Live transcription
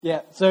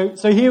Yeah, so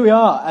here we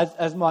are.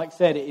 As Mike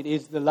said, it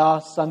is the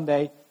last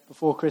Sunday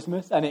before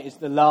Christmas, and it is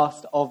the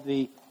last of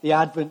the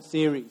Advent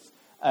series.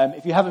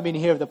 If you haven't been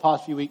here over the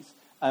past few weeks,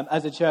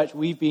 as a church,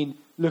 we've been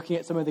looking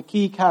at some of the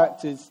key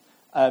characters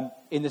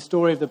in the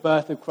story of the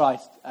birth of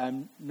Christ,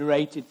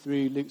 narrated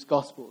through Luke's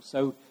Gospel.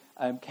 So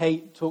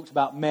Kate talked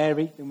about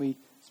Mary, then we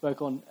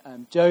spoke on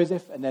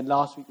Joseph, and then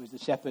last week was the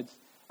shepherds,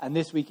 and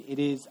this week it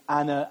is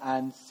Anna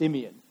and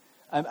Simeon.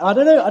 And I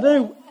don't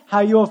know how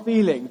you're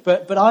feeling,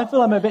 but I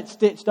feel I'm a bit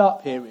stitched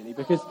up here, really,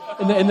 because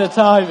in the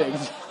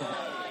timings.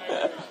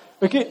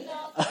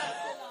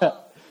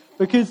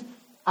 because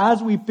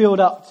as we build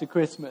up to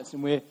Christmas,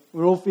 and we're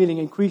all feeling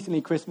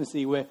increasingly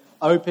Christmassy, we're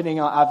opening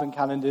our Advent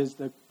calendars,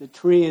 the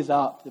tree is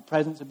up, the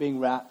presents are being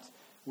wrapped,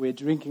 we're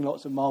drinking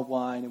lots of mulled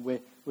wine, and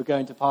we're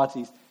going to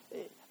parties.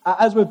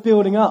 As we're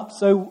building up,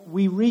 so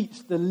we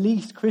reach the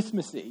least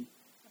Christmassy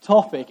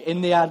topic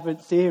in the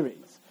Advent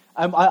series.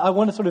 I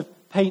want to sort of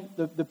paint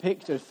the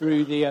picture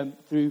through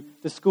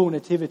the school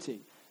nativity.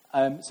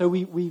 So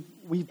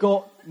we've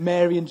got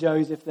Mary and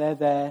Joseph, they're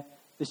there,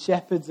 the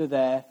shepherds are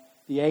there,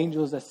 the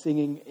angels are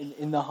singing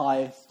in the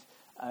highest,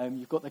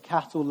 you've got the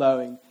cattle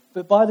lowing.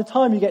 But by the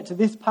time you get to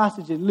this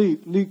passage in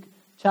Luke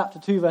chapter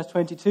 2, verse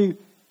 22,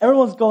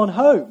 everyone's gone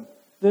home.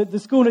 The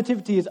school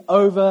nativity is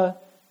over,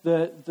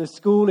 the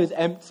school is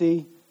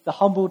empty, the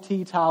humble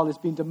tea towel has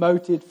been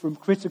demoted from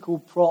critical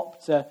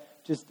prop to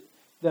just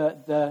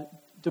the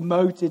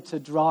demoted to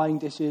drying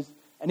dishes.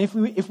 And if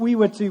we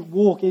were to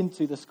walk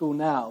into the school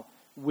now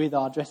with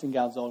our dressing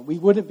gowns on, we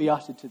wouldn't be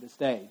ushered to the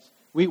stage.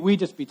 We'd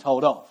just be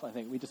told off, I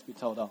think. We'd just be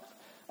told off.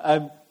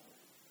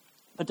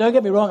 But don't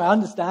get me wrong, I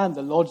understand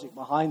the logic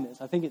behind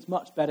this. I think it's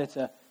much better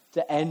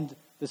to end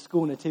the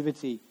school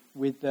nativity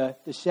with the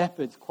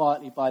shepherds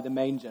quietly by the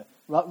manger,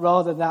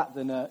 rather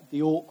than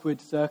the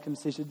awkward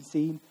circumcision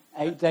scene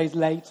 8 days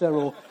later,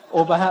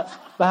 or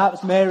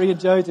perhaps Mary and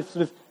Joseph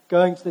sort of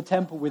going to the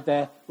temple with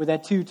their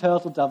 2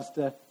 turtle doves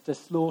to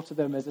slaughter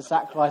them as a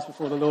sacrifice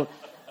before the Lord.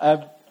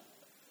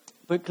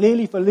 But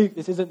clearly for Luke,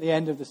 this isn't the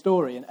end of the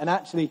story. And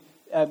actually,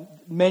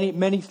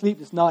 many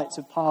sleepless nights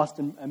have passed,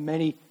 and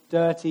many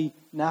dirty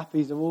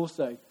nappies have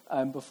also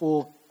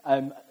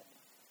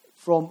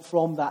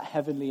from that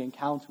heavenly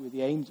encounter with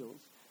the angels.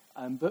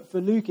 But for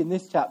Luke in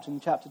this chapter, in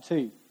chapter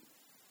 2,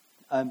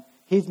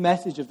 his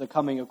message of the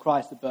coming of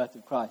Christ, the birth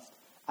of Christ,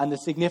 and the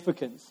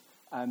significance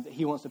that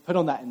he wants to put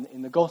on that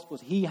in the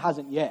Gospels, he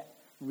hasn't yet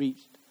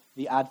reached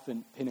the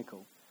Advent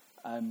pinnacle.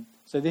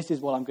 So this is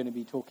what I'm going to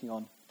be talking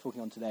on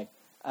today.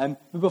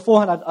 But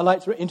beforehand, I'd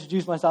like to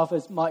introduce myself,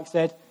 as Mike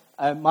said.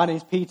 My name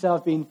is Peter.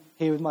 I've been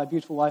here with my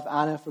beautiful wife,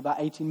 Anna, for about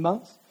 18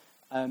 months.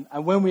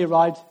 And when we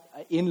arrived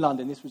in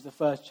London, this was the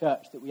first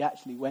church that we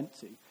actually went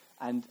to.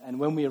 And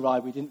when we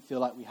arrived, we didn't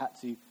feel like we had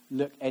to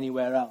look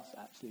anywhere else,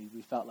 actually.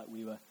 We felt like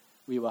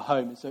we were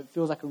home. And so it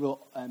feels like a real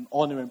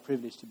honor and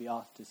privilege to be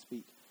asked to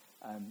speak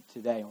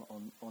today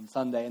on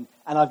Sunday. And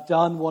I've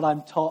done what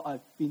I'm told.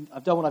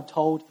 I've done what I'm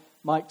told.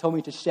 Mike told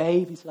me to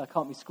shave. He said I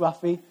can't be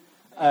scruffy.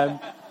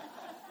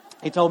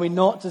 He told me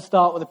not to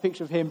start with a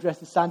picture of him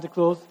dressed as Santa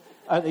Claus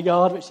at the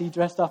yard, which he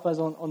dressed up as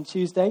on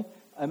Tuesday.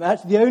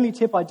 Actually, the only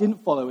tip I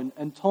didn't follow,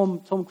 and Tom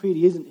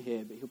Creedy isn't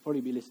here, but he'll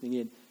probably be listening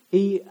in.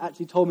 He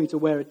actually told me to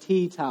wear a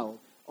tea towel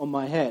on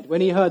my head. When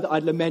he heard that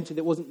I'd lamented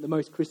it wasn't the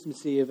most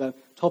Christmassy of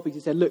topics,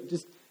 he said, "Look,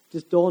 just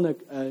don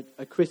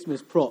a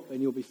Christmas prop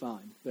and you'll be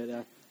fine."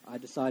 But I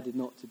decided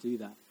not to do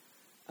that.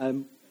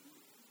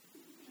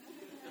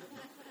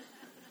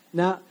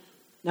 Now,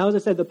 as I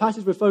said, the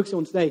passage we're focusing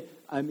on today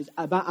is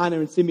about Anna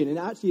and Simeon, and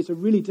actually it's a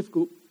really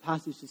difficult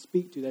passage to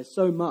speak to. There's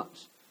so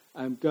much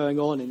going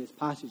on in this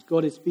passage.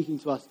 God is speaking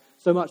to us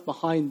so much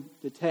behind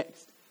the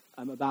text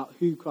about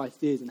who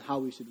Christ is and how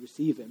we should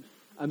receive him.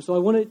 So I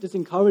want to just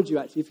encourage you,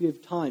 actually, if you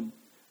have time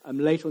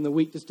later in the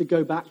week, just to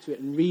go back to it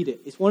and read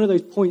it. It's one of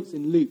those points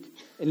in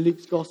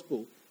Luke's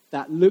Gospel,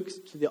 that looks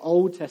to the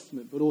Old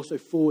Testament, but also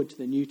forward to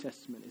the New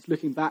Testament. It's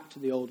looking back to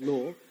the Old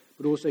Law,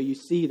 but also you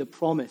see the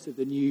promise of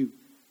the New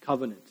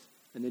Covenant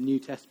and the New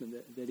Testament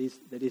that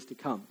is to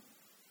come.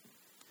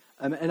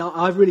 And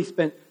I've really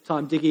spent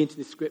time digging into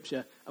this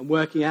scripture and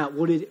working out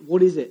what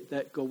is it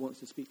that God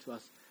wants to speak to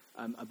us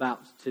about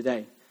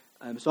today.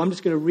 So I'm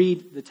just going to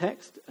read the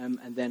text, and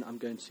then I'm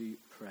going to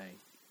pray.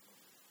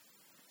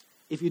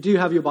 If you do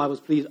have your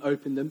Bibles, please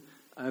open them.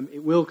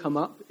 It will come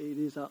up. It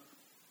is up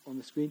on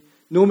the screen.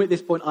 Normally at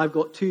this point, I've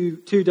got two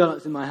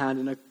donuts in my hand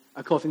and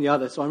a coffee in the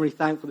other, so I'm really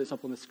thankful it's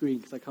up on the screen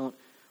because I can't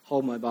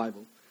hold my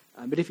Bible.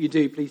 But if you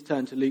do, please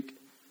turn to Luke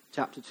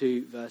chapter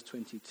 2, verse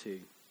 22.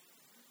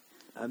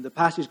 The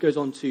passage goes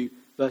on to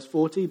verse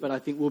 40, but I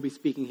think we'll be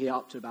speaking here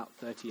up to about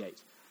 38.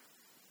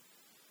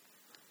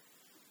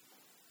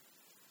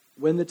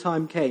 When the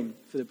time came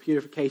for the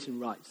purification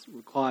rites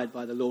required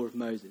by the law of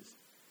Moses,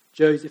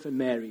 Joseph and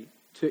Mary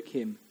took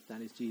him,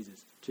 that is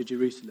Jesus, to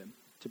Jerusalem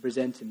to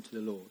present him to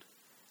the Lord.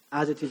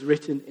 As it is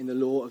written in the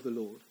law of the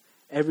Lord,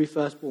 every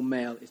firstborn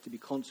male is to be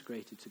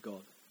consecrated to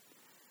God,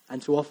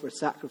 and to offer a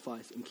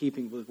sacrifice in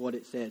keeping with what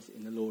it says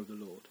in the law of the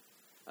Lord,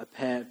 a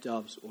pair of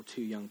doves or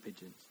 2 young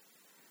pigeons.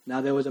 Now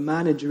there was a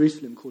man in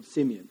Jerusalem called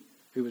Simeon,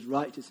 who was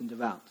righteous and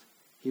devout.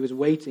 He was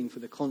waiting for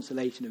the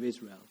consolation of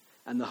Israel,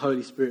 and the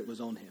Holy Spirit was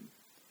on him.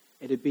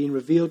 It had been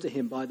revealed to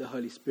him by the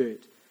Holy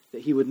Spirit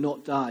that he would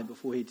not die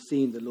before he had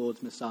seen the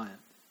Lord's Messiah.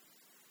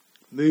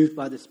 Moved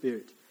by the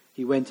Spirit,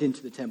 he went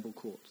into the temple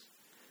courts.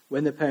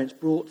 When the parents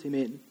brought him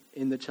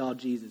in the child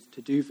Jesus,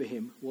 to do for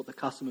him what the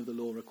custom of the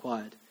law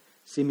required,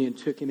 Simeon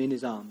took him in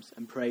his arms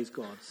and praised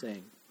God,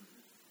 saying,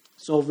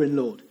 Sovereign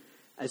Lord,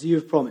 as you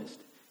have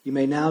promised, you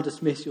may now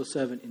dismiss your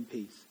servant in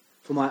peace,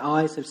 for my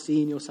eyes have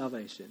seen your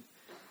salvation,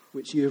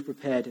 which you have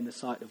prepared in the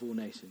sight of all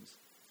nations,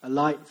 a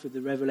light for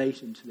the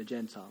revelation to the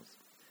Gentiles,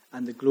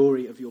 and the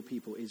glory of your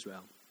people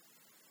Israel.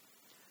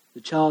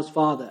 The child's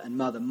father and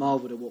mother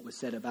marveled at what was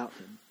said about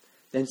him.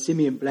 Then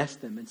Simeon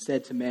blessed them and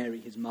said to Mary,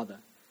 his mother,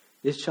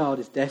 This child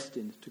is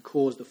destined to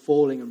cause the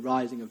falling and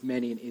rising of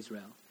many in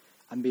Israel,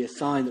 and be a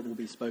sign that will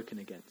be spoken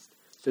against,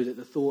 so that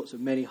the thoughts of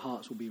many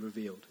hearts will be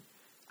revealed,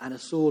 and a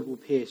sword will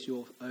pierce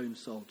your own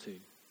soul too.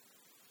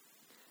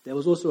 There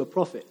was also a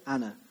prophet,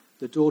 Anna,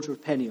 the daughter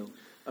of Peniel,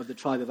 of the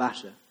tribe of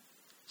Asher.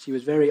 She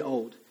was very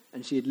old,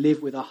 and she had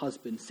lived with her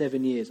husband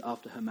 7 years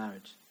after her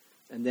marriage,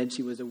 and then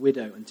she was a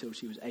widow until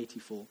she was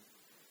 84.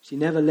 She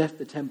never left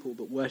the temple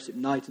but worshipped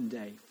night and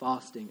day,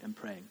 fasting and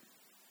praying.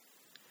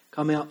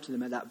 Coming up to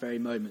them at that very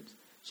moment,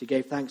 she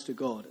gave thanks to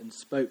God and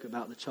spoke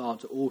about the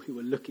child to all who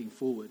were looking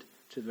forward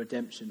to the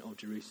redemption of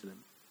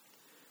Jerusalem.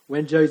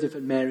 When Joseph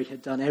and Mary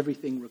had done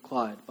everything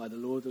required by the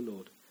law of the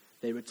Lord,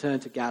 they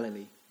returned to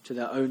Galilee, to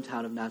their own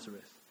town of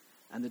Nazareth,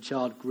 and the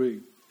child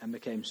grew and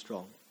became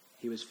strong.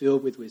 He was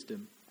filled with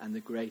wisdom, and the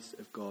grace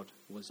of God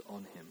was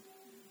on him.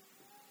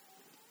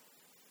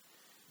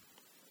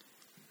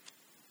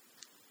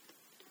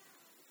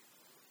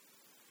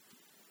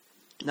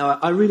 Now,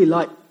 I really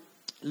like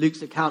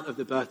Luke's account of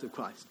the birth of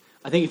Christ.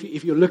 I think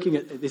if you're looking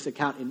at this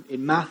account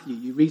in Matthew,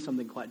 you read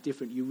something quite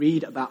different. You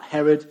read about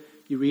Herod.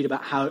 You read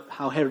about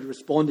how Herod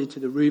responded to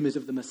the rumors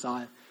of the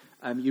Messiah.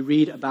 You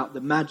read about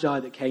the Magi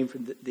that came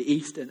from the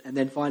east. And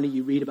then finally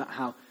you read about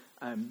how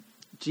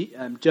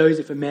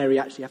Joseph and Mary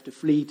actually have to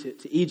flee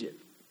to Egypt.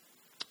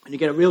 And you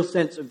get a real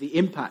sense of the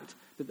impact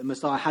that the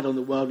Messiah had on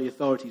the worldly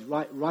authorities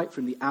right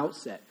from the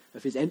outset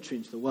of his entry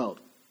into the world.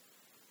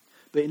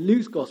 But in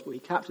Luke's gospel, he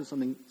captures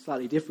something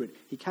slightly different.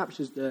 He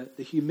captures the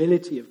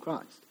humility of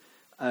Christ.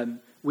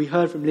 We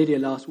heard from Lydia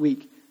last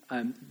week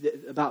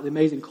about the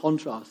amazing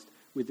contrast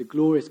with the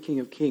glorious King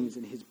of Kings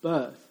and his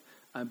birth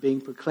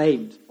being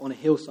proclaimed on a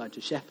hillside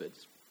to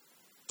shepherds.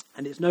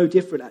 And it's no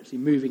different actually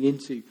moving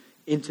into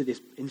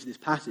this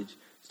passage,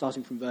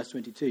 starting from verse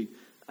 22.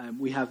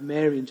 We have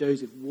Mary and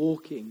Joseph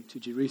walking to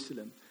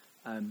Jerusalem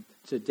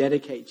to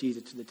dedicate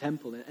Jesus to the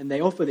temple. And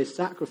they offer this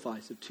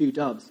sacrifice of 2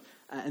 doves.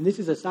 And this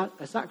is a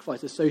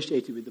sacrifice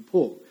associated with the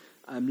poor.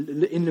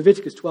 In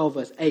Leviticus 12,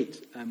 verse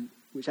 8,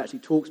 which actually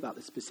talks about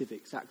the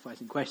specific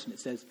sacrifice in question, it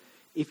says,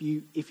 if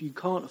you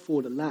can't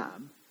afford a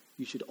lamb,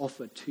 you should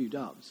offer 2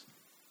 doves.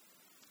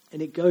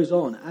 And it goes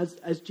on.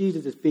 As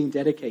Jesus is being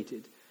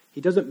dedicated,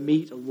 he doesn't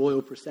meet a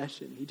royal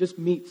procession. He just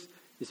meets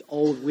this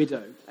old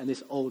widow and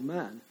this old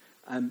man.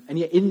 And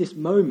yet in this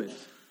moment,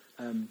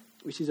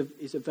 which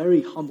is a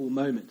very humble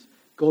moment,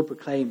 God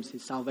proclaims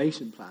his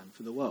salvation plan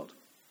for the world.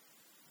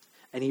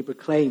 And he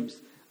proclaims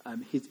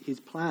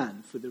his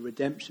plan for the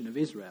redemption of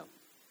Israel.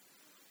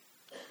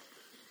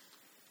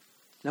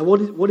 Now,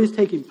 what is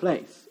taking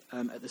place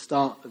at the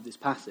start of this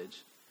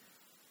passage?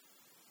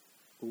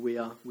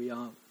 Well, we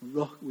are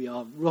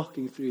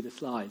rocking through the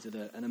slides at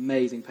an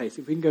amazing pace.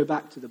 If we can go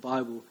back to the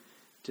Bible,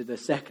 to the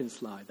second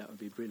slide, that would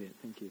be brilliant.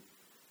 Thank you.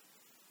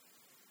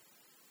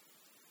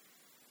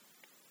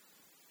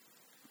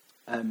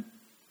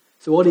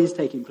 So what is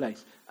taking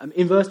place?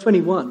 In verse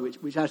 21,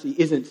 which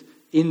actually isn't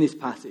in this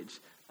passage,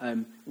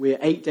 we're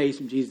 8 days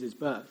from Jesus'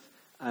 birth,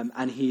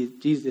 and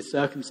Jesus is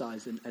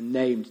circumcised and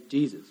named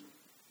Jesus.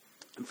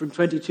 And from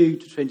 22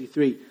 to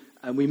 23,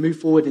 we move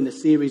forward in the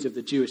series of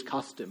the Jewish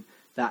custom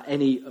that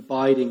any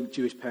abiding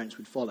Jewish parents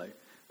would follow.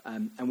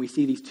 And we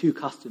see these 2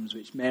 customs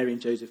which Mary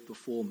and Joseph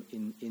perform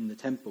in the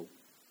temple.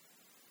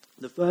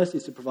 The first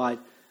is to provide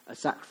a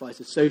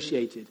sacrifice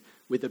associated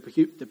with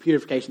the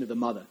purification of the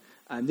mother.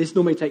 And this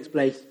normally takes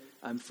place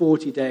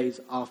 40 days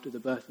after the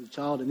birth of the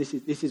child, and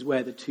this is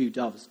where the 2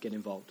 doves get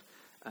involved.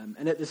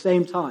 And at the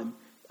same time,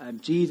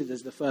 Jesus,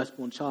 as the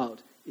firstborn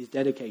child, is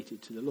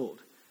dedicated to the Lord.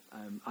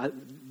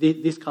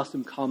 This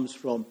custom comes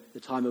from the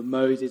time of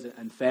Moses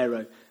and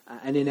Pharaoh.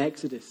 And in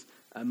Exodus,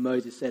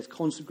 Moses says,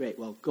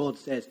 God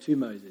says to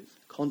Moses,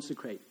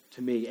 consecrate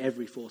to me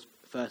every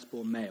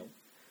firstborn male.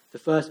 The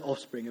first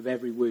offspring of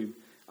every womb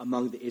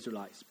among the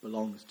Israelites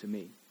belongs to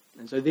me.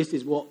 And so this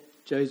is what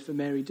Joseph and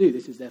Mary do.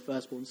 This is their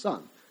firstborn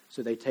son.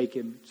 So they take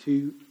him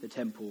to the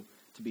temple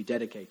to be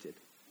dedicated.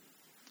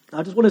 Now,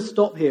 I just want to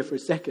stop here for a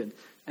second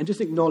and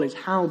just acknowledge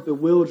how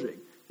bewildering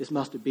this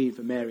must have been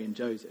for Mary and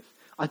Joseph.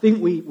 I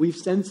think we've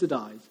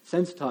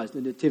sensitized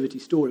the nativity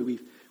story.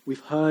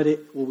 We've heard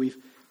it, or we've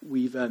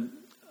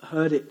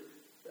heard it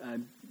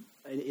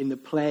in the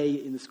play,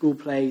 in the school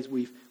plays.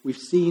 We've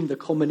seen the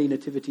comedy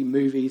nativity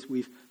movies.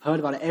 We've heard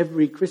about it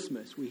every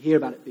Christmas. We hear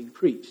about it being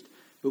preached,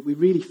 but we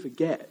really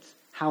forget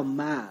how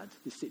mad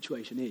this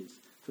situation is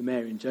for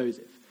Mary and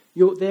Joseph.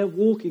 They're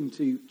walking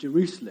to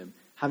Jerusalem,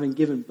 having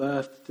given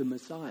birth to the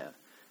Messiah.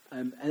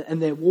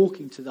 And they're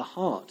walking to the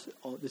heart,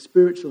 or the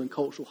spiritual and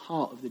cultural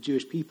heart of the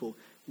Jewish people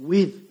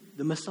with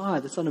the Messiah,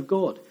 the Son of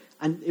God.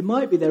 And it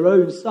might be their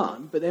own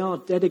son, but they are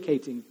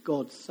dedicating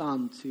God's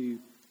Son to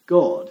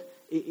God.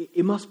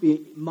 It must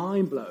be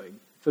mind-blowing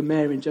for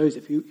Mary and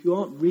Joseph, who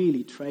aren't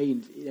really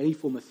trained in any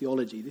form of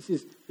theology. This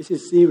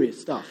is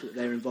serious stuff that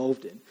they're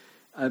involved in.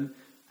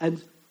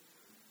 And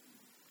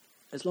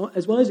as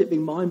well as it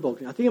being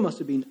mind-boggling, I think it must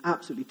have been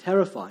absolutely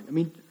terrifying. I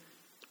mean,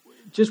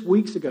 just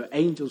weeks ago,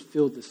 angels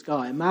filled the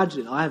sky.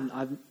 Imagine,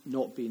 I've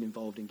not been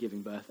involved in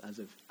giving birth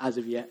as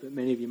of yet, but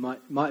many of you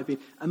might have been.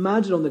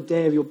 Imagine on the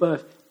day of your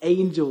birth,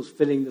 angels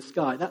filling the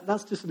sky.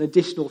 That's just an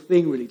additional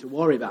thing, really, to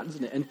worry about,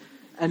 isn't it?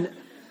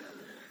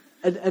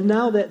 And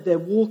now that they're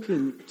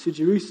walking to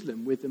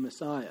Jerusalem with the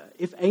Messiah,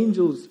 if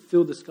angels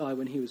filled the sky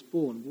when he was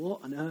born, what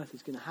on earth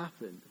is going to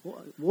happen?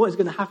 What is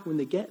going to happen when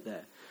they get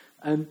there?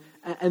 And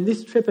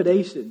this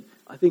trepidation,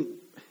 I think,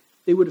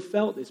 they would have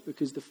felt this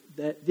because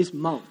this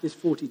month, this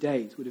 40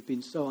 days, would have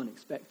been so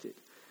unexpected.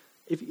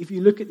 If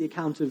you look at the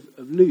account of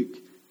Luke,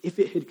 if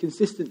it had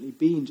consistently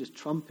been just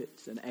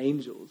trumpets and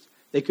angels,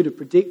 they could have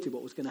predicted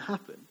what was going to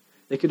happen.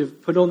 They could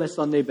have put on their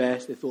Sunday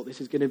best. They thought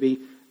this is going to be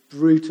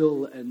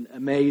brutal and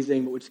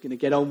amazing, but we're just going to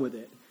get on with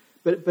it.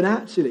 But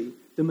actually,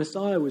 the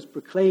Messiah was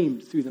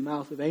proclaimed through the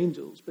mouth of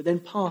angels, but then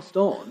passed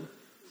on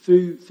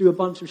through a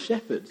bunch of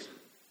shepherds.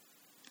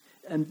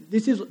 And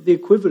this is the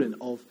equivalent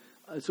of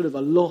sort of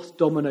a lost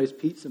Domino's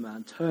pizza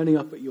man turning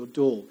up at your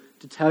door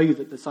to tell you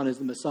that the Son is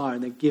the Messiah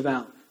and then give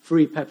out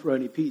free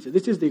pepperoni pizza.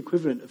 This is the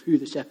equivalent of who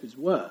the shepherds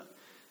were.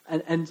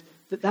 And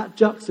that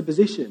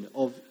juxtaposition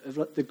of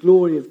the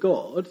glory of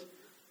God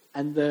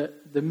and the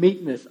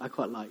meekness, I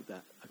quite like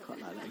that. I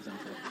quite like that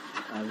example.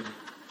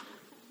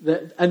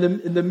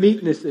 The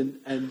meekness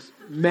and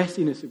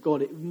messiness of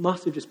God, it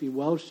must have just been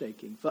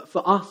world-shaking.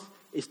 For us,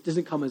 it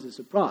doesn't come as a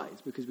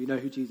surprise because we know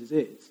who Jesus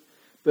is.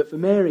 But for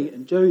Mary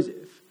and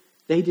Joseph,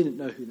 they didn't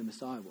know who the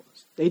Messiah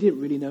was. They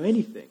didn't really know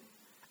anything.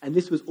 And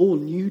this was all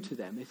new to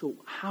them. They thought,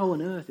 how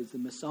on earth is the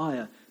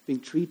Messiah being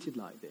treated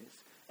like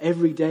this?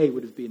 Every day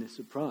would have been a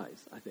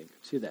surprise, I think,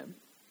 to them.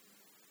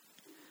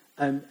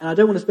 And I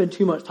don't want to spend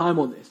too much time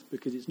on this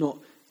because it's not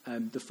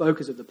the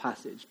focus of the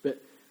passage.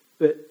 But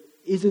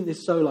isn't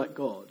this so like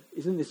God?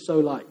 Isn't this so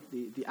like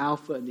the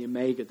Alpha and the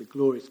Omega, the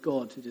glorious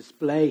God, to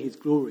display his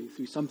glory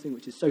through something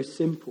which is so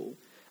simple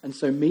and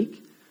so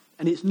meek?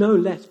 And it's no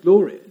less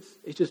glorious.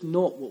 It's just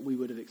not what we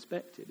would have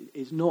expected.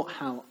 It's not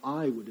how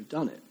I would have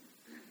done it.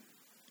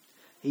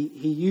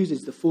 He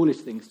uses the foolish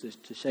things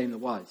to shame the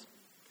wise.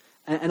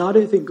 And I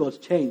don't think God's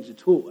changed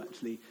at all,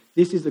 actually.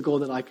 This is the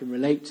God that I can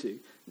relate to.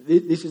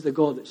 This is the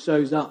God that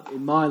shows up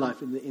in my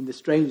life in the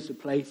strangest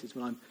of places,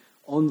 when I'm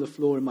on the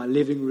floor in my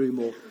living room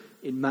or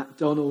in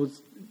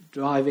McDonald's,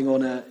 driving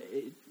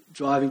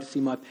to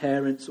see my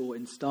parents, or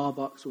in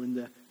Starbucks, or in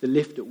the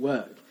lift at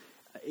work.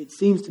 It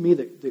seems to me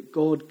that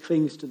God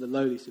clings to the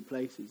lowliest of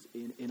places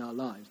in our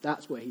lives.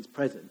 That's where he's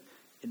present.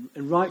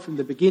 And right from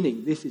the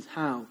beginning, this is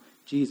how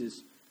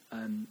Jesus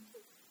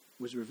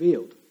was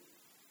revealed.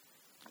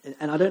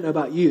 And I don't know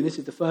about you, and this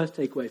is the first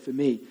takeaway for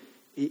me,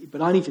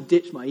 but I need to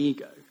ditch my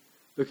ego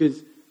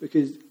because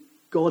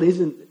God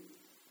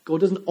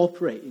doesn't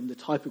operate in the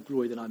type of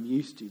glory that I'm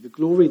used to. The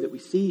glory that we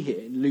see here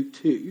in Luke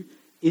 2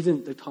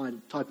 isn't the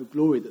type of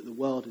glory that the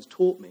world has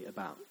taught me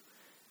about.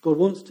 God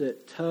wants to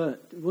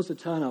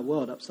turn our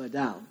world upside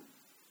down,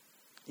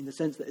 in the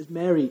sense that as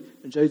Mary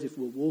and Joseph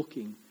were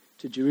walking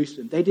to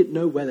Jerusalem, they didn't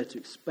know whether to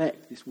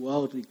expect this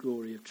worldly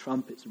glory of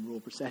trumpets and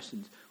royal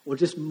processions, or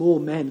just more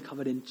men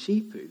covered in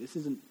cheap poo. This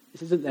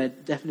isn't their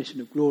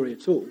definition of glory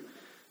at all.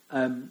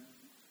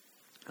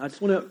 I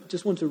just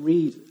want to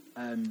read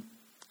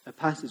a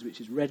passage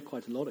which is read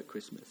quite a lot at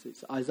Christmas.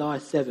 It's Isaiah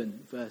 7,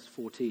 verse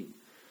 14.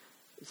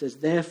 It says,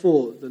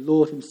 "Therefore the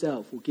Lord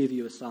himself will give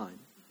you a sign.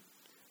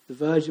 The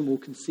virgin will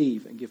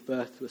conceive and give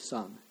birth to a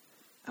son,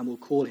 and will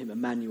call him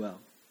Emmanuel."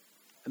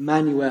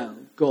 Emmanuel,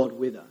 God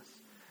with us.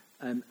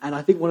 And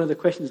I think one of the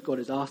questions God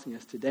is asking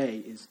us today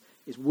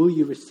is will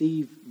you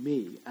receive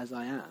me as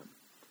I am?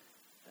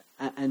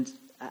 And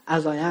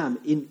as I am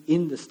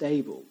in the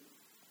stable,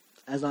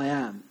 as I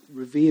am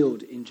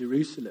revealed in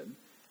Jerusalem,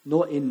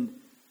 not in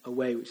a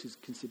way which is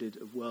considered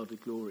of worldly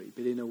glory,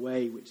 but in a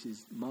way which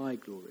is my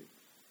glory.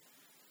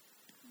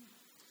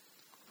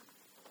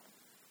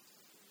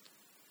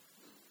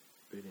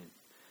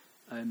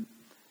 Brilliant.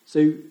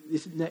 So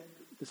this is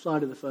the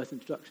slide of the first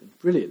introduction.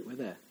 Brilliant, we're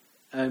there.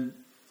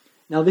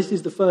 Now this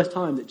is the first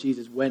time that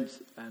Jesus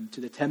went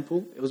to the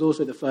temple. It was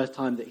also the first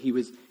time that he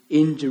was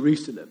in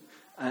Jerusalem.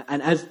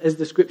 And as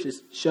the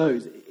scriptures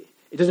shows,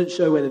 it doesn't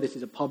show whether this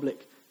is a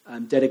public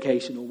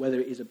dedication or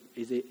whether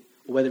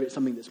it's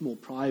something that's more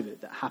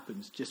private that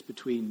happens just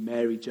between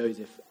Mary,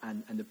 Joseph,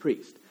 and the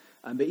priest.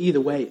 But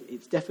either way,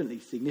 it's definitely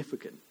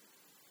significant.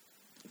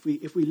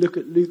 If we look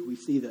at Luke, we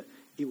see that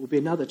it will be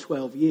another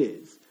 12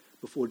 years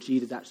before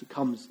Jesus actually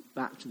comes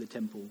back to the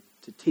temple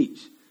to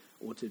teach.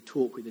 or to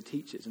talk with the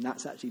teachers. And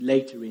that's actually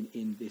later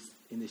in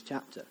this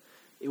chapter.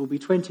 It will be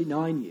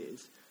 29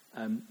 years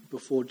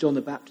before John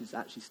the Baptist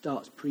actually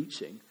starts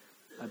preaching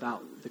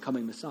about the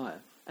coming Messiah.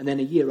 And then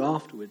a year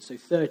afterwards, so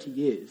 30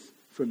 years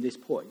from this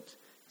point,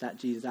 that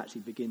Jesus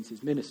actually begins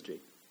his ministry.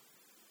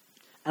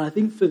 And I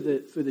think for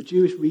the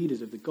Jewish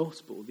readers of the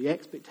gospel, the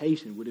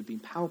expectation would have been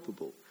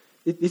palpable.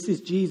 This is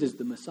Jesus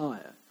the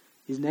Messiah.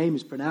 His name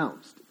is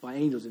pronounced by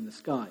angels in the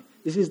sky.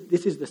 This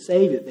is the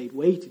Savior that they'd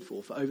waited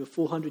for over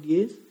 400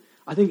 years.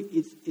 I think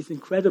it's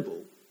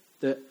incredible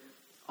that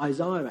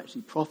Isaiah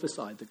actually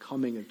prophesied the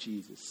coming of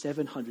Jesus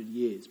 700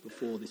 years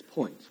before this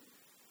point.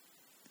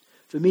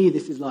 For me,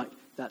 this is like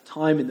that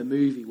time in the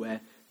movie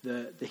where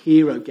the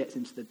hero gets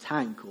into the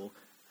tank,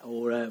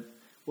 or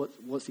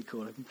what's he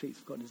called? I've completely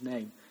forgotten his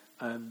name.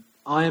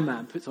 Iron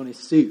Man puts on his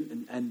suit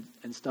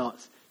and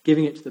starts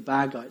giving it to the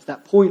bad guy. It's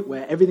that point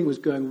where everything was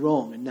going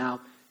wrong, and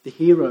now the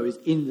hero is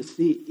in the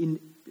sea,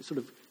 sort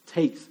of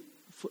takes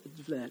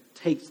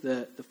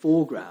the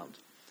foreground,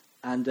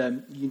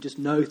 and you just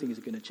know things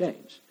are going to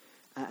change.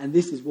 And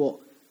this is what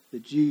the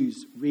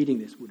Jews reading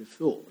this would have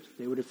thought.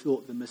 They would have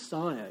thought the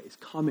Messiah is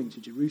coming to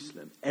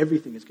Jerusalem.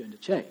 Everything is going to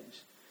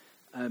change.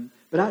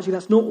 But actually,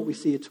 that's not what we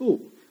see at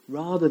all.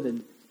 Rather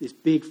than this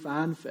big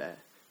fanfare,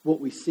 what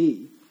we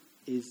see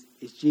is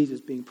Jesus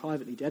being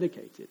privately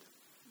dedicated.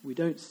 We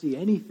don't see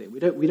anything. We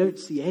don't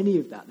see any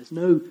of that. There's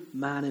no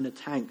man in a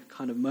tank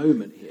kind of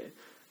moment here.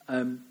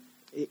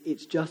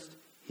 It's just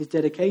his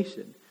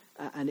dedication.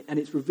 And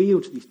it's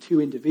revealed to these two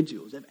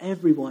individuals, of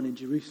everyone in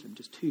Jerusalem,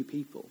 just two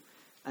people.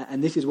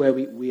 And this is where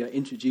we are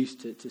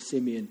introduced to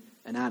Simeon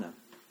and Anna.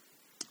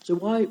 So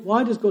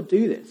why does God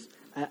do this?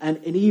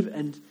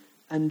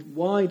 And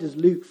why does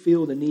Luke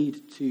feel the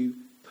need to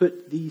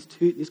put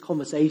this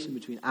conversation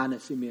between Anna,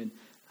 Simeon,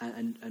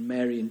 and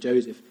Mary and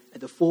Joseph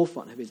at the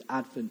forefront of his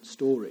Advent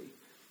story?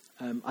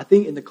 I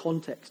think in the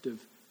context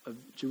of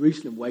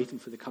Jerusalem waiting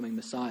for the coming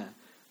Messiah,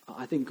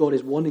 I think God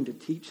is wanting to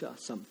teach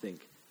us something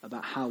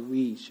about how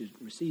we should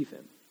receive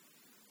him.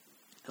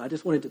 And I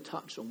just wanted to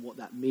touch on what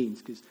that means,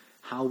 because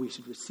how we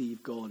should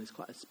receive God is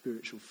quite a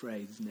spiritual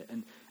phrase, isn't it?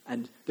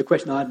 And the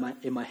question I had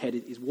in my head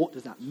is what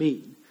does that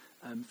mean?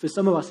 For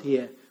some of us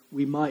here,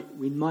 we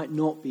might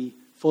not be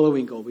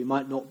following God. We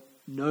might not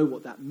know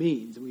what that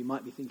means, and we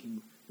might be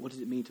thinking, what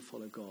does it mean to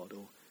follow God?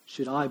 Or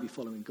should I be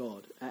following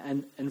God?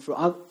 And for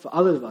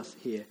others of us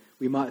here,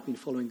 we might have been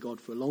following God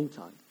for a long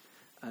time.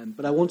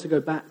 But I want to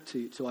go back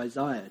to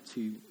Isaiah,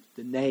 to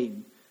the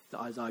name that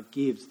Isaiah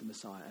gives the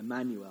Messiah,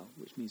 Emmanuel,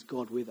 which means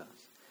God with us.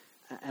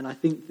 And I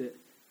think that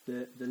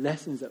the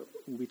lessons that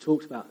will be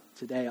talked about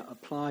today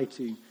apply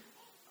to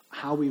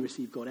how we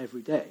receive God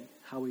every day,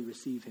 how we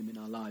receive him in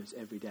our lives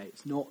every day.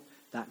 It's not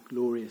that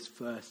glorious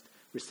first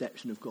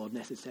reception of God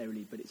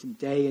necessarily, but it's in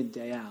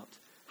day out,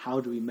 how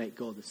do we make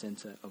God the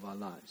center of our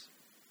lives?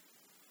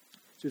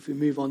 So if we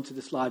move on to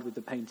the slide with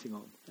the painting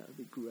on, that would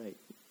be great.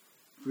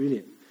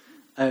 Brilliant.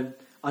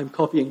 I'm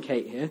copying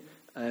Kate here.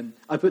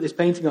 I put this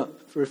painting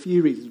up for a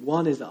few reasons.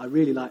 One is that I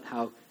really like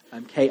how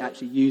Kate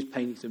actually used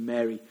paintings of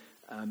Mary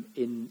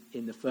in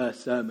the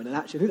first sermon. And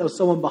actually, I think there was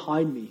someone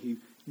behind me who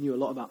knew a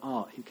lot about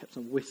art who kept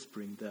on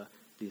whispering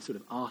the sort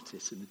of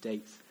artists and the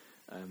dates.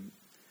 And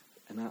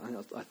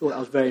I thought that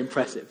was very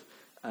impressive.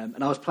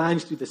 And I was planning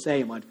to do the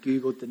same. I'd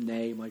Googled the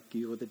name, I'd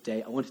Googled the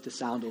date. I wanted to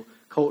sound all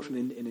cultural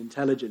and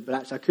intelligent, but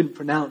actually I couldn't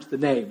pronounce the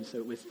name, so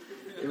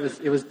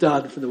it was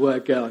done from the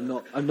word go.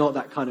 I'm not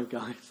that kind of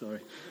guy. Sorry.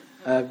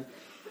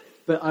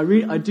 But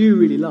I do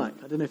really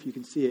like. I don't know if you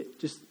can see it.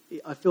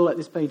 I feel like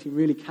this painting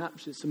really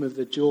captures some of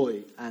the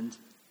joy and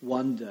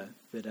wonder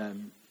that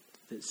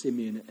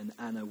Simeon and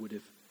Anna would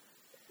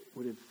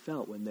have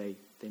felt when they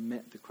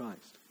met the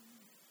Christ.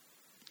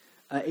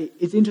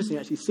 It's interesting,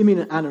 actually. Simeon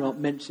and Anna aren't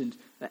mentioned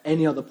at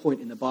any other point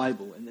in the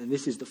Bible, and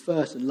this is the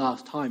first and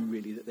last time,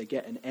 really, that they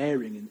get an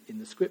airing in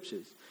the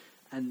Scriptures.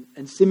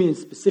 And Simeon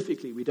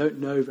specifically, we don't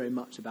know very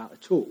much about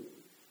at all.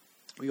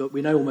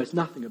 We know almost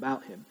nothing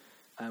about him.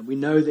 We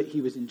know that he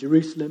was in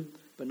Jerusalem,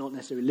 but not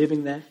necessarily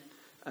living there.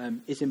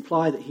 It's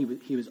implied that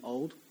he was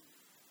old.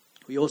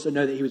 We also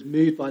know that he was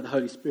moved by the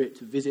Holy Spirit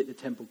to visit the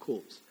temple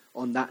courts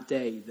on that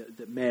day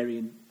that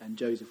Mary and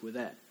Joseph were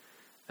there.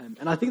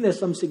 And I think there's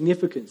some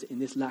significance in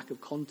this lack of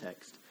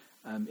context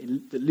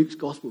that Luke's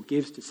gospel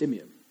gives to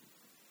Simeon.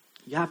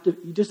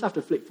 You just have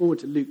to flick forward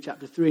to Luke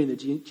chapter 3 in the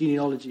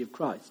genealogy of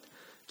Christ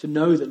to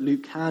know that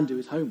Luke can do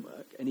his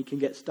homework and he can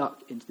get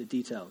stuck into the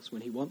details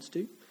when he wants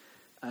to.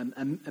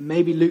 And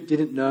maybe Luke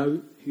didn't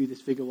know who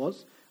this figure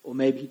was, or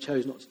maybe he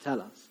chose not to tell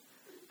us.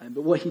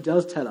 But what he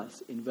does tell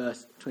us in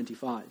verse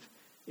 25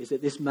 is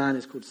that this man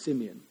is called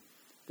Simeon,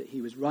 that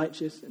he was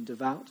righteous and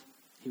devout.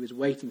 He was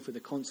waiting for the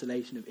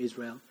consolation of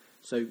Israel.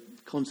 So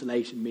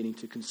consolation meaning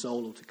to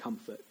console or to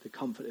comfort, the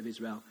comfort of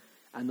Israel.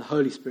 And the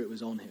Holy Spirit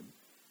was on him.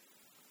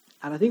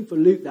 And I think for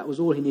Luke that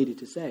was all he needed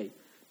to say.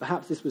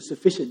 Perhaps this was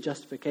sufficient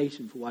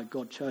justification for why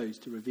God chose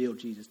to reveal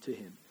Jesus to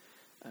him.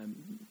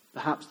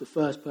 Perhaps the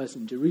first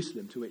person in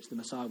Jerusalem to which the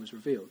Messiah was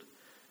revealed.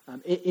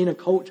 In a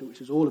culture which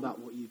was all about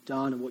what you've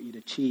done and what you'd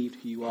achieved,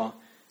 who you are,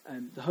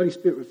 the Holy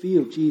Spirit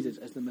revealed Jesus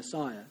as the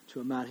Messiah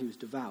to a man who was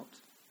devout,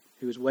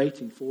 who was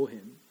waiting for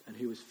him, and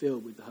who was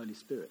filled with the Holy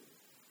Spirit.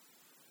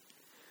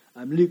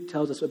 Luke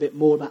tells us a bit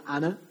more about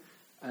Anna.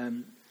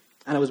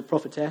 Anna was a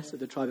prophetess of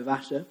the tribe of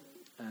Asher.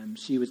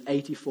 She was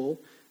 84,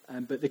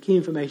 but the key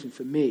information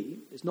for me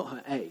is not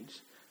her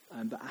age,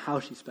 but how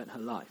she spent her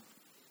life.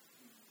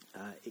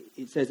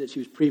 It says that she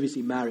was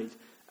previously married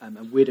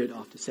and widowed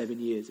after 7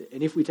 years.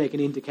 And if we take an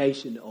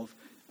indication of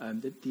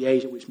the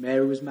age at which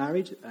Mary was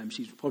married,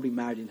 she was probably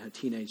married in her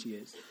teenage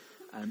years,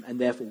 and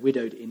therefore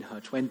widowed in her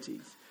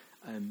 20s.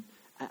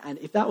 And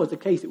if that was the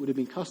case, it would have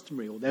been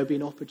customary, or there would be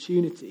an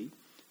opportunity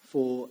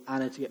for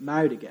Anna to get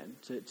married again,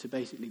 to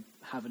basically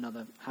have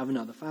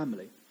another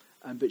family.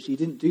 But she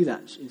didn't do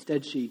that.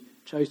 Instead, she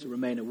chose to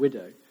remain a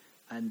widow.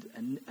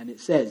 And it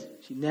says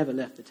she never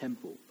left the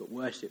temple, but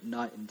worshipped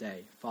night and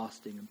day,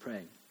 fasting and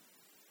praying.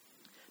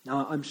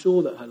 Now, I'm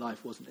sure that her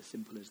life wasn't as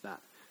simple as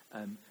that.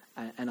 And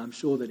I'm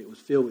sure that it was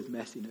filled with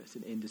messiness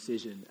and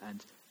indecision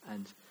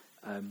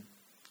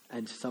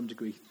and to some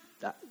degree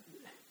that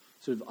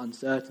sort of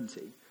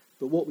uncertainty.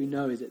 But what we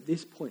know is at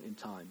this point in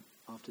time,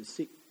 after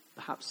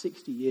perhaps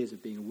 60 years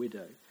of being a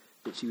widow,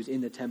 that she was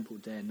in the temple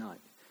day and night.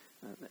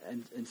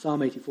 And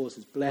Psalm 84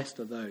 says, "Blessed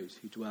are those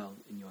who dwell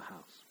in your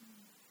house."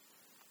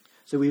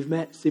 So we've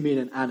met Simeon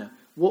and Anna.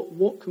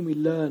 What can we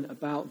learn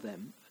about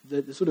them?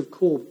 The sort of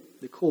core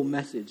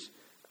message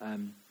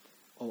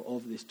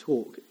of this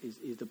talk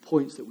is the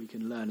points that we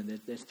can learn. And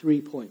there's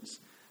 3 points.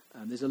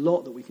 There's a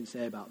lot that we can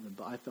say about them,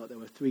 but I felt there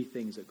were 3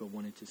 things that God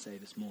wanted to say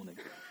this morning.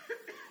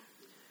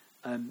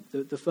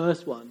 The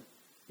first one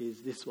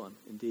is this one,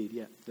 indeed,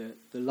 yeah,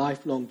 the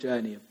lifelong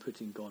journey of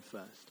putting God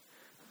first.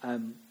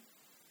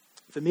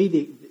 For me,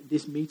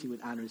 this meeting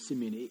with Anna and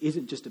Simeon, it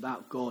isn't just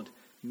about God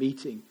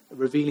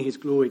revealing his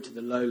glory to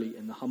the lowly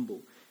and the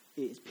humble.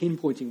 It's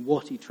pinpointing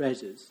what he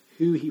treasures,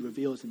 who he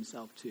reveals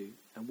himself to,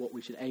 and what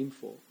we should aim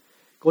for.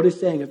 God is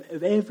saying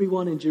of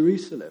everyone in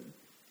Jerusalem,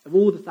 of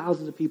all the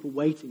thousands of people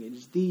waiting, it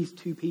is these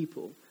 2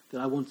 people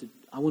that I want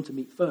to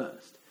meet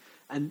first.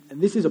 And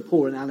this is a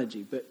poor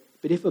analogy, but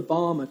if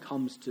Obama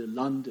comes to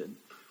London,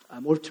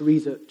 or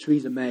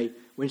Theresa May,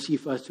 when she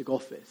first took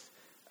office,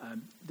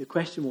 the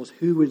question was,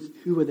 who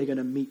are they going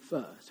to meet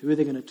first? Who are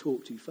they going to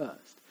talk to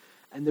first?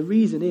 And the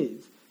reason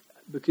is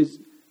because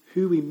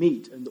who we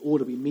meet and the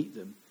order we meet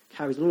them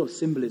carries a lot of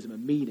symbolism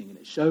and meaning, and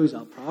it shows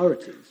our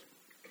priorities.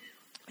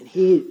 And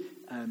here,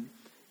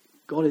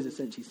 God is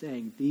essentially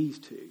saying, these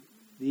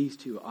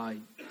two I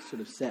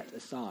sort of set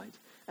aside.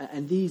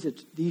 And these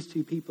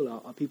 2 people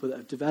are people that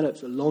have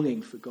developed a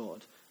longing for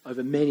God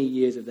over many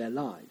years of their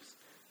lives.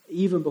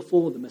 Even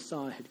before the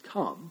Messiah had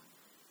come,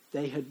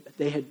 they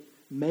had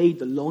made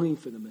the longing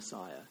for the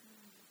Messiah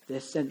their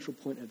central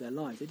point of their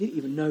lives. They didn't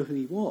even know who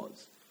he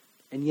was,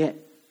 and yet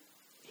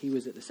he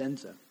was at the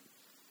center.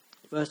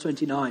 Verse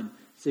 29,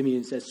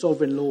 Simeon says,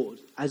 "Sovereign Lord,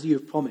 as you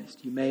have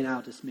promised, you may now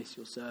dismiss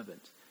your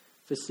servant."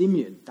 For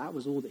Simeon, that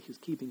was all that was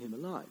keeping him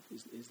alive,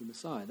 is the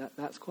Messiah.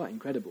 That's quite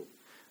incredible.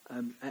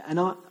 And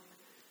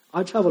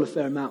I travel a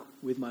fair amount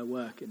with my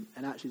work, and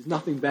actually there's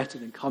nothing better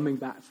than coming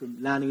back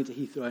from landing into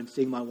Heathrow and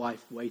seeing my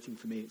wife waiting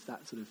for me. It's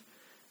that sort of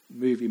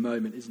movie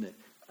moment, isn't it?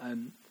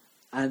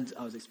 And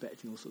I was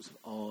expecting all sorts of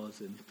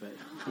ahs,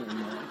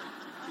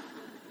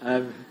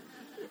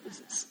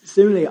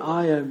 similarly,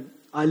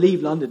 I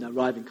leave London and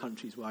arrive in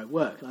countries where I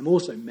work, and I'm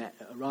also met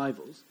at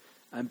arrivals,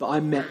 but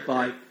I'm met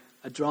by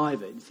a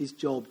driver. It's his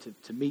job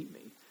to meet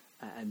me,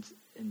 and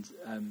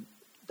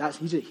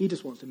he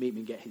just wants to meet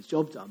me and get his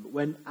job done. But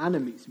when Anna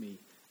meets me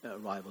at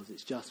arrivals,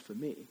 it's just for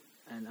me,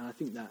 and I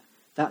think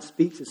that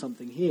speaks to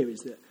something here,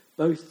 is that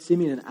both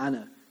Simeon and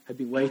Anna had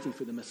been waiting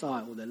for the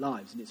Messiah all their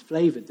lives, and it's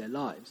flavored their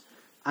lives.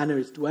 Anna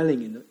is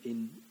dwelling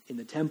in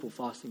the temple,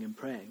 fasting and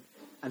praying.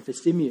 And for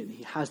Simeon,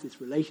 he has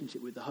this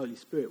relationship with the Holy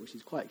Spirit, which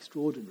is quite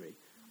extraordinary,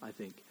 I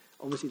think.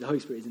 Obviously, the Holy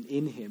Spirit isn't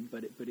in him,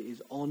 but it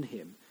is on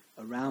him,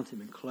 around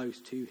him, and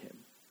close to him.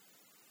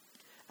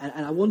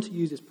 And I want to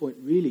use this point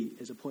really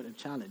as a point of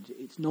challenge.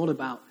 It's not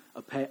about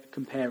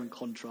compare and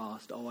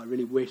contrast. Oh, I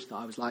really wish that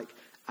I was like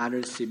Anna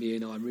and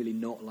Simeon, or I'm really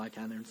not like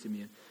Anna and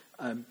Simeon.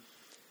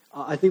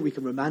 I think we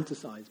can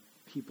romanticize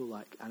people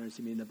like Anna and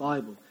Simeon in the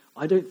Bible.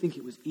 I don't think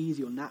it was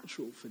easy or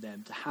natural for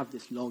them to have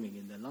this longing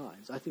in their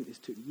lives. I think this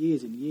took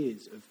years and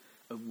years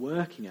of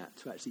working at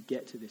to actually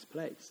get to this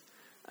place.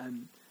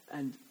 And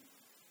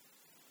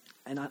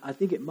I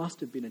think it must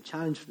have been a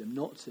challenge for them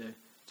not to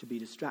be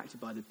distracted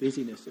by the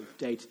busyness of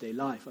day-to-day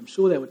life. I'm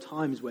sure there were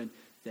times when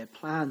their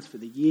plans for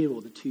the year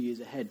or the 2 years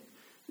ahead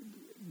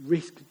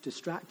risked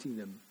distracting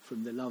them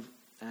from the love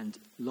and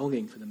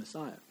longing for the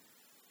Messiah.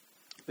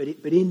 But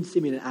in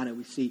Simeon and Anna,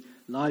 we see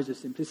lives of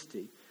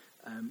simplicity,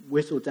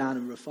 whittled down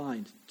and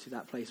refined to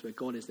that place where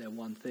God is their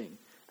one thing.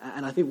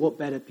 And I think what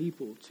better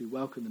people to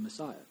welcome the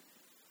Messiah.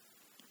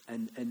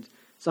 And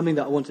something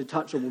that I want to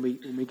touch on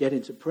when we get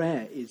into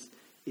prayer is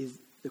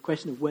the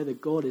question of where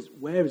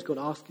is God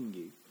asking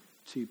you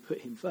to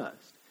put him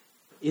first?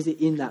 Is it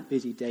in that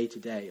busy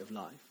day-to-day of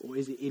life? Or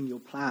is it in your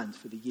plans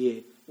for the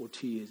year or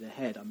 2 years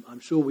ahead? I'm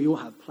sure we all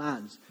have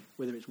plans,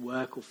 whether it's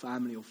work or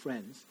family or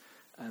friends.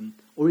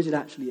 Or is it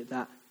actually at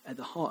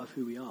the heart of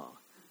who we are?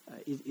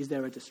 Is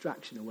there a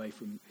distraction away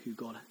from who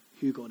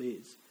God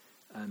is,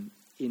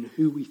 in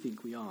who we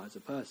think we are as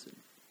a person?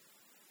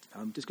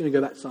 I'm just going to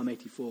go back to Psalm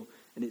 84,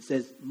 and it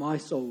says, "My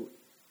soul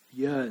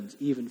yearns,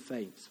 even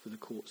faints, for the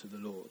courts of the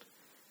Lord.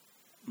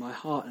 My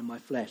heart and my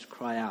flesh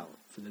cry out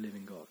for the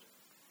living God."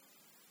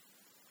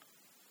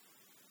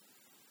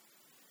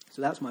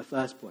 So that's my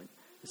first point.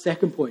 The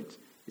second point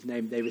is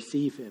named, "They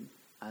receive him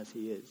as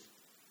he is."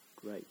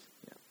 Great.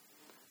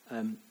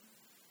 Yeah.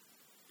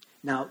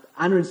 Now,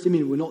 Anna and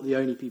Simeon were not the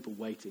only people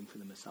waiting for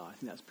the Messiah. I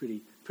think that's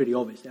pretty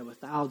obvious. There were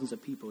thousands of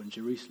people in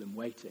Jerusalem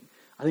waiting.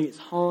 I think it's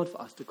hard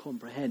for us to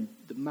comprehend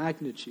the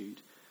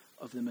magnitude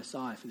of the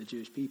Messiah for the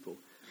Jewish people,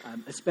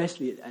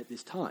 especially at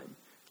this time.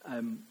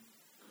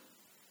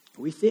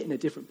 We sit in a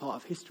different part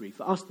of history.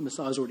 For us, the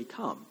Messiah has already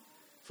come.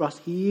 For us,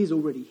 he is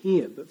already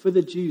here. But for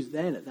the Jews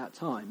then at that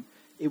time,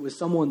 it was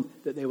someone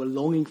that they were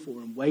longing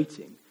for and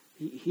waiting.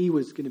 He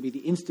was going to be the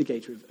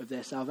instigator of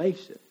their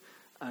salvation.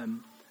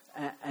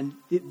 And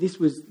this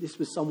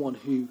was someone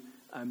who,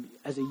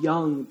 as a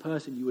young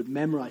person, you would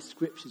memorize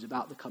scriptures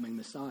about the coming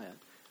Messiah.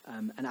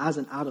 And as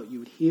an adult, you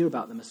would hear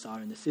about the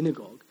Messiah in the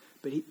synagogue,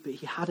 but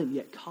he hadn't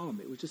yet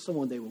come. It was just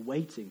someone they were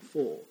waiting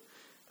for.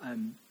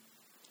 And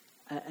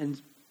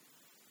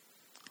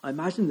I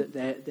imagine that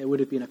there would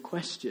have been a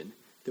question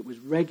that was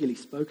regularly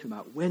spoken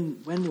about: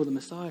 when will the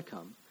Messiah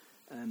come?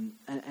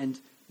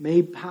 And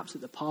maybe perhaps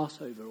at the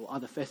Passover or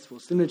other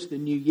festivals, similar to the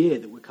New Year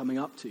that we're coming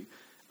up to,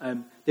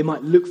 they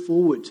might look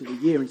forward to the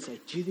year and say,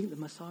 "Do you think the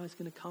Messiah is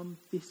going to come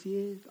this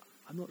year?"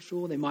 I'm not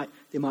sure. They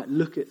might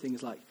look at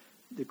things like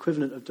the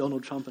equivalent of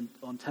Donald Trump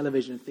on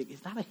television and think, "Is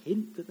that a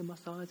hint that the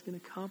Messiah is going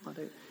to come?"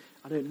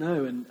 I don't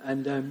know.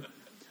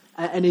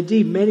 And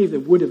indeed, many of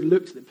them would have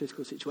looked at the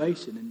political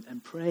situation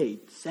and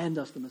prayed, "Send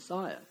us the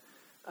Messiah."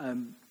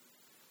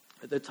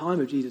 At the time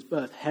of Jesus'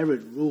 birth,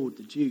 Herod ruled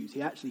the Jews.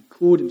 He actually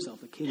called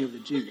himself the King of the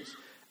Jews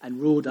and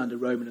ruled under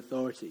Roman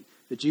authority.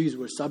 The Jews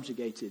were a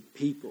subjugated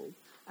people,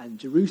 and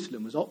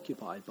Jerusalem was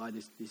occupied by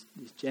this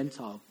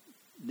Gentile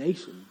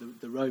nation,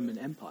 the Roman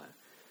Empire.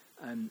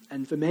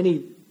 And for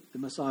many, the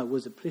Messiah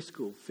was a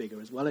political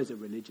figure as well as a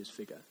religious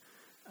figure.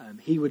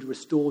 He would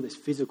restore this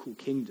physical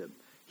kingdom.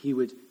 He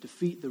would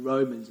defeat the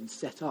Romans and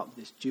set up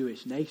this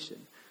Jewish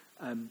nation.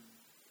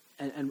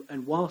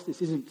 And whilst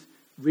this isn't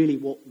really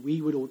what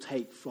we would all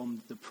take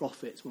from the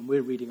prophets when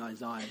we're reading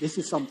Isaiah, this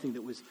is something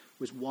that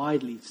was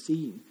widely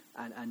seen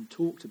and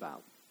talked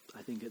about,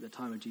 I think, at the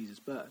time of Jesus'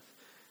 birth.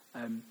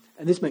 And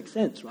this makes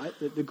sense, right?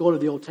 The God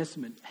of the Old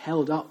Testament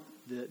held up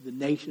the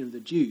nation of the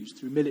Jews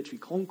through military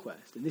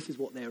conquest, and this is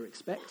what they were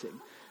expecting.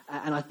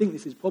 And I think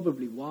this is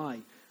probably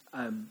why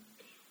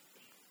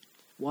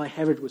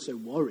Herod was so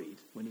worried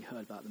when he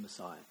heard about the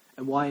Messiah,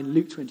 and why in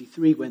Luke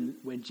 23,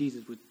 when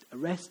Jesus was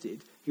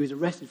arrested, he was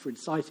arrested for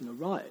inciting a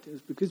riot. It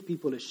was because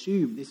people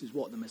assumed this is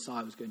what the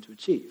Messiah was going to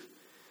achieve.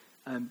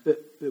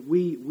 But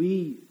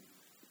we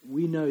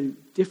know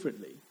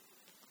differently.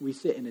 We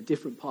sit in a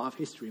different part of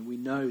history, and we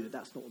know that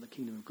that's not what the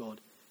kingdom of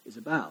God is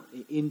about.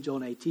 In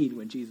John 18,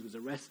 when Jesus was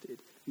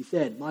arrested, he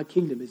said, "My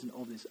kingdom isn't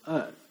of this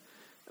earth."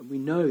 And we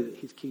know that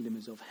his kingdom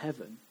is of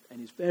heaven,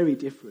 and is very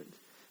different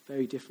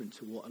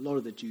to what a lot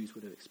of the Jews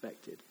would have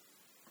expected.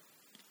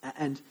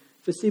 And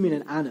for Simeon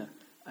and Anna,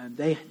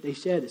 they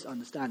share this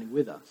understanding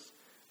with us.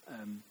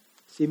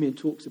 Simeon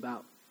talks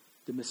about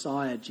the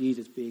Messiah,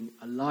 Jesus, being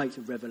a light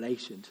of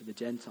revelation to the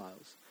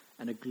Gentiles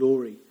and a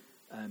glory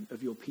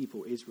of your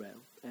people,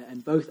 Israel.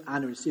 And both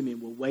Anna and Simeon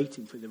were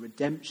waiting for the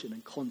redemption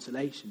and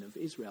consolation of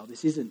Israel.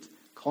 This isn't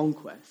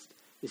conquest.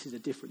 This is a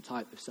different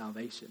type of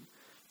salvation.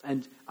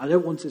 And I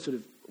don't want to sort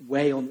of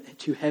weigh on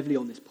too heavily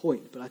on this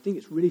point, but I think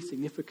it's really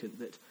significant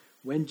that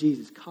when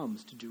Jesus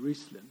comes to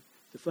Jerusalem,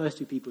 the first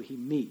two people he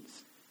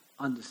meets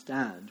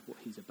understand what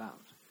he's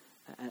about.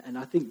 And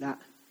I think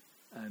that's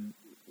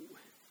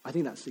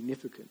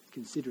significant,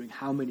 considering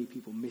how many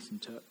people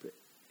misinterpret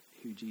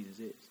who Jesus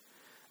is.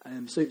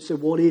 So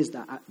what is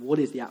that? What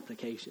is the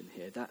application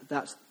here?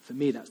 That's for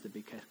me. That's the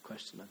big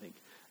question, I think.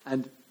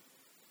 And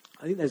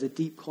I think there's a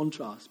deep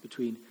contrast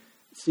between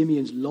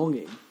Simeon's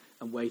longing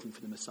and waiting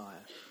for the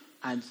Messiah,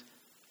 and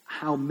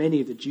how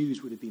many of the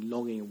Jews would have been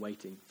longing and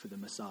waiting for the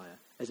Messiah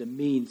as a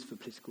means for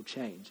political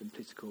change and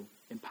political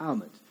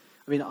empowerment.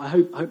 I mean, I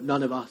hope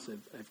none of us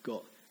have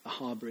got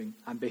harbouring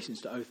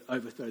ambitions to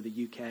overthrow the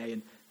UK,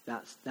 and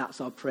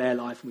that's our prayer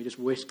life, and we just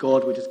wish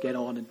God would just get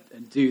on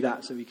and do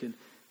that so we can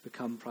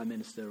become Prime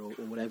Minister or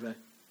whatever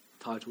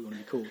title we want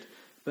to be called.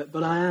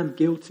 But I am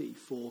guilty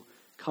for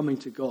coming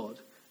to God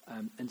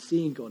and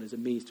seeing God as a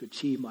means to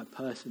achieve my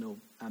personal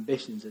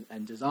ambitions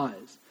and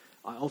desires.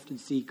 I often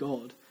see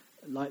God,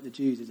 like the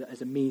Jews,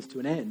 as a means to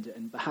an end,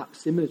 and perhaps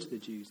similar to the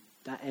Jews,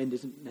 that end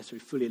isn't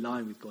necessarily fully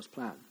aligned with God's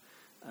plan.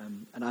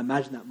 And I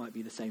imagine that might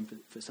be the same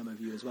for some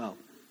of you as well.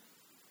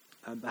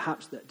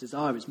 Perhaps that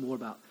desire is more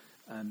about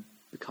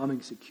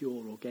becoming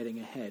secure or getting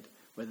ahead,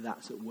 whether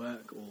that's at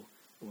work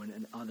or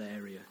in another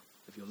area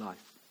of your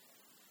life.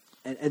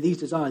 And these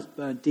desires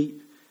burn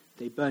deep.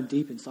 They burn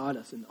deep inside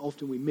us, and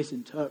often we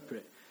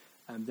misinterpret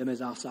them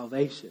as our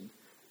salvation.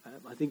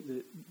 I think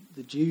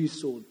the Jews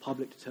saw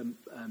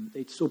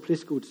they saw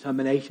political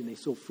determination, they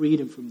saw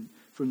freedom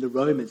from the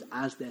Romans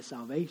as their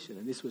salvation,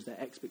 and this was their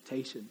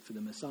expectation for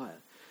the Messiah.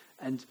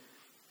 And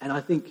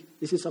I think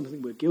this is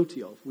something we're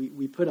guilty of.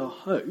 We put our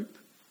hope,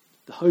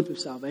 the hope of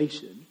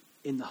salvation,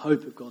 in the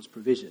hope of God's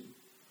provision.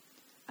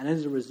 And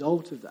as a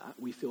result of that,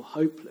 we feel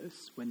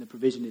hopeless when the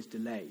provision is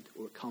delayed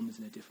or it comes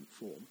in a different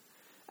form.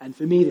 And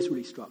for me, this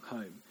really struck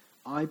home.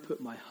 I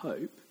put my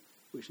hope,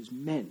 which is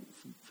meant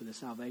for the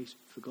salvation,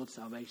 for God's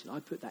salvation, I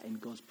put that in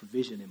God's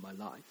provision in my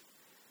life.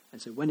 And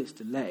so when it's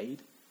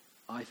delayed,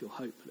 I feel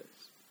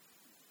hopeless.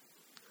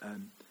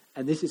 And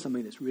this is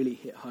something that's really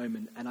hit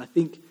home. And I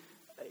think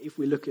if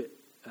we look at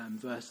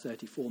verse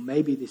 34,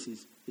 maybe this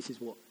is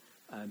what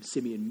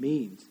Simeon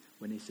means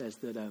when he says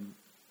that the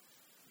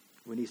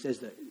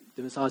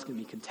Messiah is going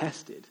to be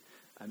contested.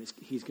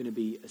 He's going to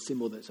be a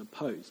symbol that's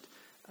opposed.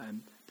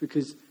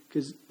 Because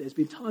there's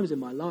been times in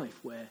my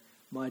life where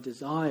my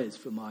desires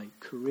for my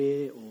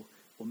career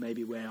or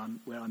maybe where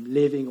I'm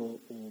living or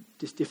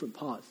just different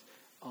parts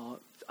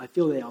I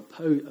feel they are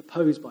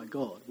opposed by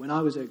God. When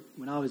I was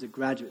a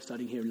graduate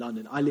studying here in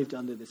London, I lived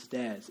under the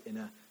stairs in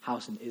a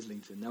house in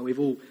Islington. Now we've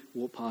all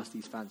walked past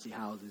these fancy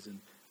houses and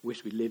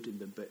wish we lived in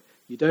them, but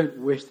you don't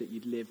wish that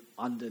you'd live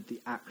under the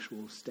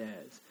actual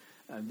stairs.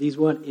 This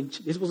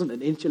wasn't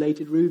an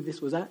insulated room.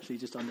 This was actually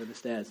just under the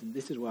stairs, and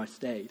this is where I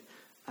stayed.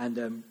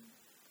 And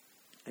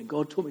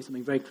God taught me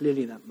something very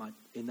clearly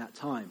in that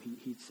time.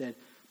 He said,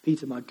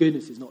 "Peter, my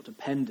goodness is not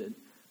dependent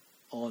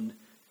on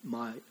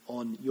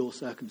your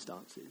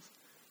circumstances."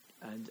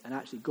 And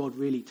actually, God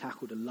really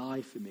tackled a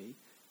lie for me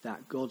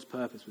that God's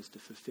purpose was to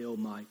fulfill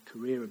my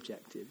career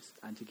objectives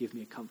and to give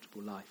me a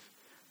comfortable life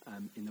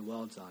in the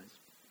world's eyes.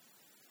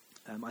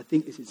 I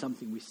think this is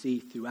something we see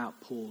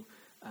throughout Paul,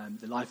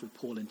 the life of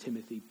Paul and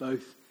Timothy.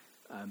 Both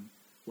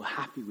were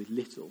happy with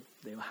little.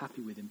 They were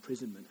happy with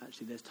imprisonment.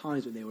 Actually, there's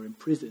times when they were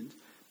imprisoned,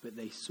 but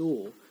they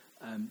saw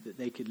that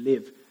they could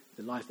live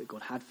the life that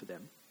God had for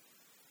them.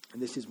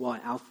 And this is why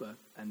Alpha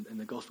and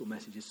the gospel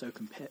message is so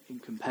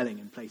compelling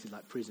in places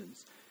like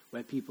prisons,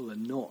 where people are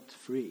not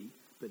free,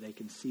 but they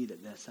can see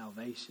that their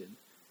salvation,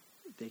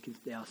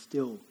 they are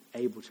still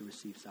able to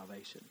receive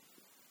salvation.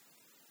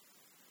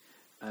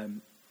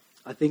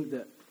 I think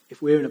that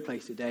if we're in a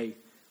place today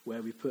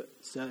where we put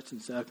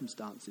certain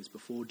circumstances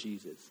before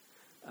Jesus,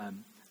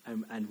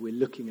 and we're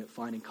looking at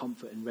finding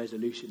comfort and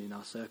resolution in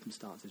our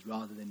circumstances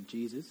rather than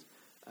Jesus,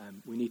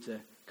 we need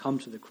to come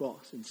to the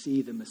cross and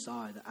see the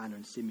Messiah that Anna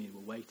and Simeon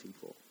were waiting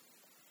for.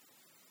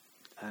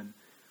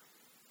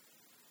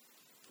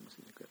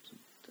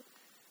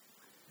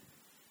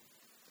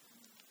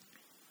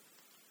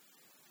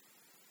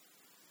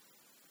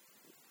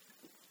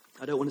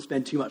 I don't want to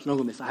spend too much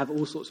longer on this. I have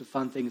all sorts of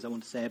fun things I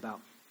want to say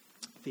about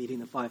feeding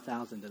the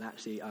 5,000, and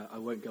actually I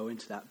won't go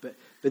into that. But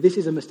this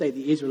is a mistake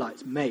the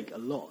Israelites make a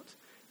lot.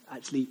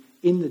 Actually,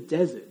 in the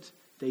desert,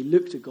 they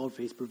look to God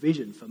for his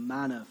provision, for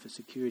manna, for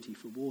security,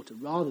 for water,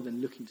 rather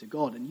than looking to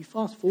God. And you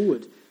fast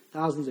forward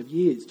thousands of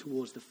years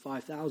towards the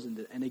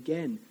 5,000, and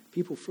again,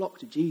 people flock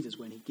to Jesus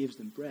when he gives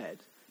them bread.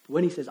 But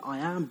when he says, "I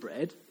am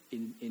bread,"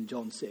 in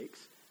John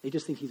 6, they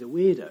just think he's a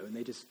weirdo, and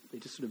they just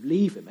sort of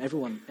leave him.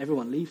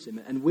 Everyone leaves him,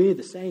 and we're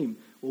the same,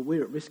 or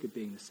we're at risk of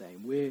being the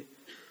same. We're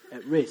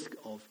at risk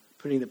of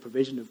putting the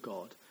provision of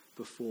God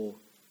before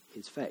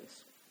his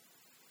face.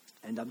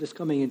 And I'm just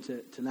coming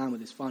into land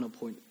with this final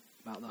point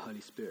about the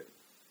Holy Spirit.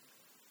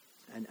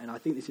 And I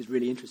think this is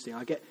really interesting.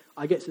 I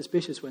get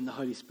suspicious when the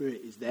Holy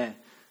Spirit is there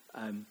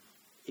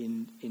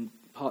in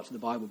parts of the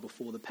Bible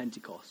before the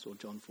Pentecost or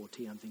John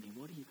 14. I'm thinking,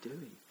 what are you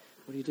doing?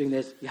 What are you doing?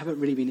 You haven't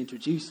really been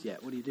introduced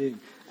yet. What are you doing?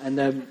 And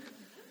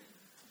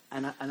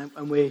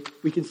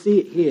we can see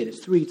it here. There's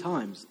 3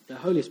 times. The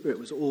Holy Spirit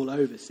was all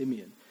over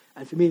Simeon.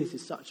 And for me, this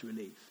is such a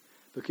relief,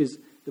 because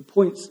the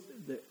points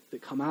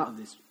that come out of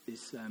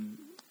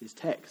this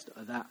text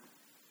are that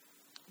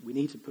we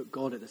need to put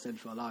God at the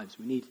center of our lives.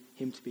 We need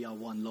him to be our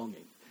one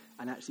longing.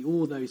 And actually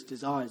all those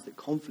desires that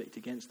conflict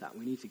against that,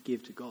 we need to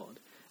give to God.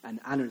 And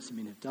Anna and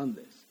Simeon have done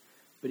this.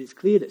 But it's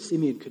clear that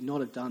Simeon could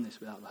not have done this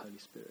without the Holy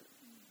Spirit.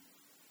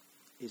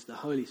 It's the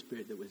Holy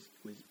Spirit that was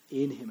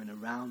in him and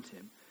around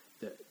him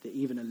that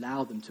even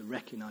allowed them to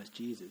recognize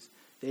Jesus.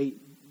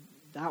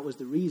 That was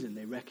the reason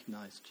they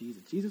recognized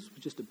Jesus. Jesus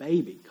was just a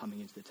baby coming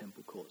into the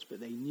temple courts,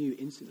 but they knew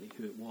instantly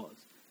who it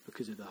was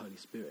because of the Holy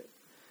Spirit.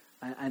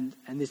 And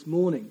this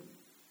morning,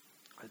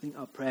 I think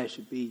our prayer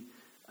should be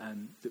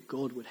that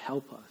God would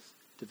help us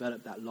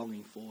develop that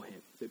longing for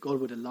him, that God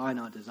would align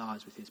our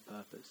desires with his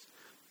purpose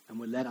and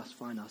would let us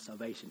find our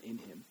salvation in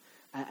him.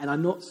 And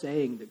I'm not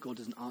saying that God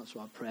doesn't answer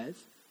our prayers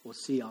or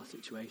see our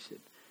situation,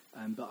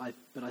 but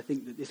I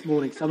think that this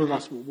morning some of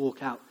us will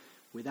walk out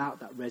without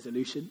that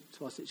resolution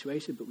to our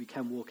situation, but we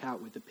can walk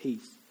out with the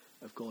peace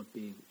of God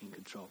being in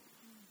control.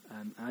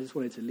 And I just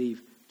wanted to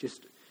leave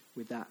just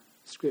with that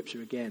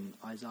scripture again,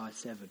 Isaiah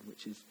 7,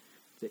 which is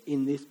that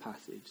in this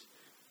passage,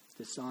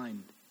 the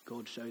sign,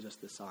 God shows us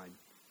the sign.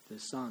 The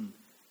Son,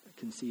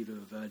 conceived of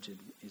a virgin,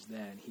 is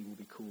there, and he will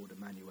be called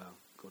Emmanuel,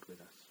 God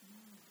with us.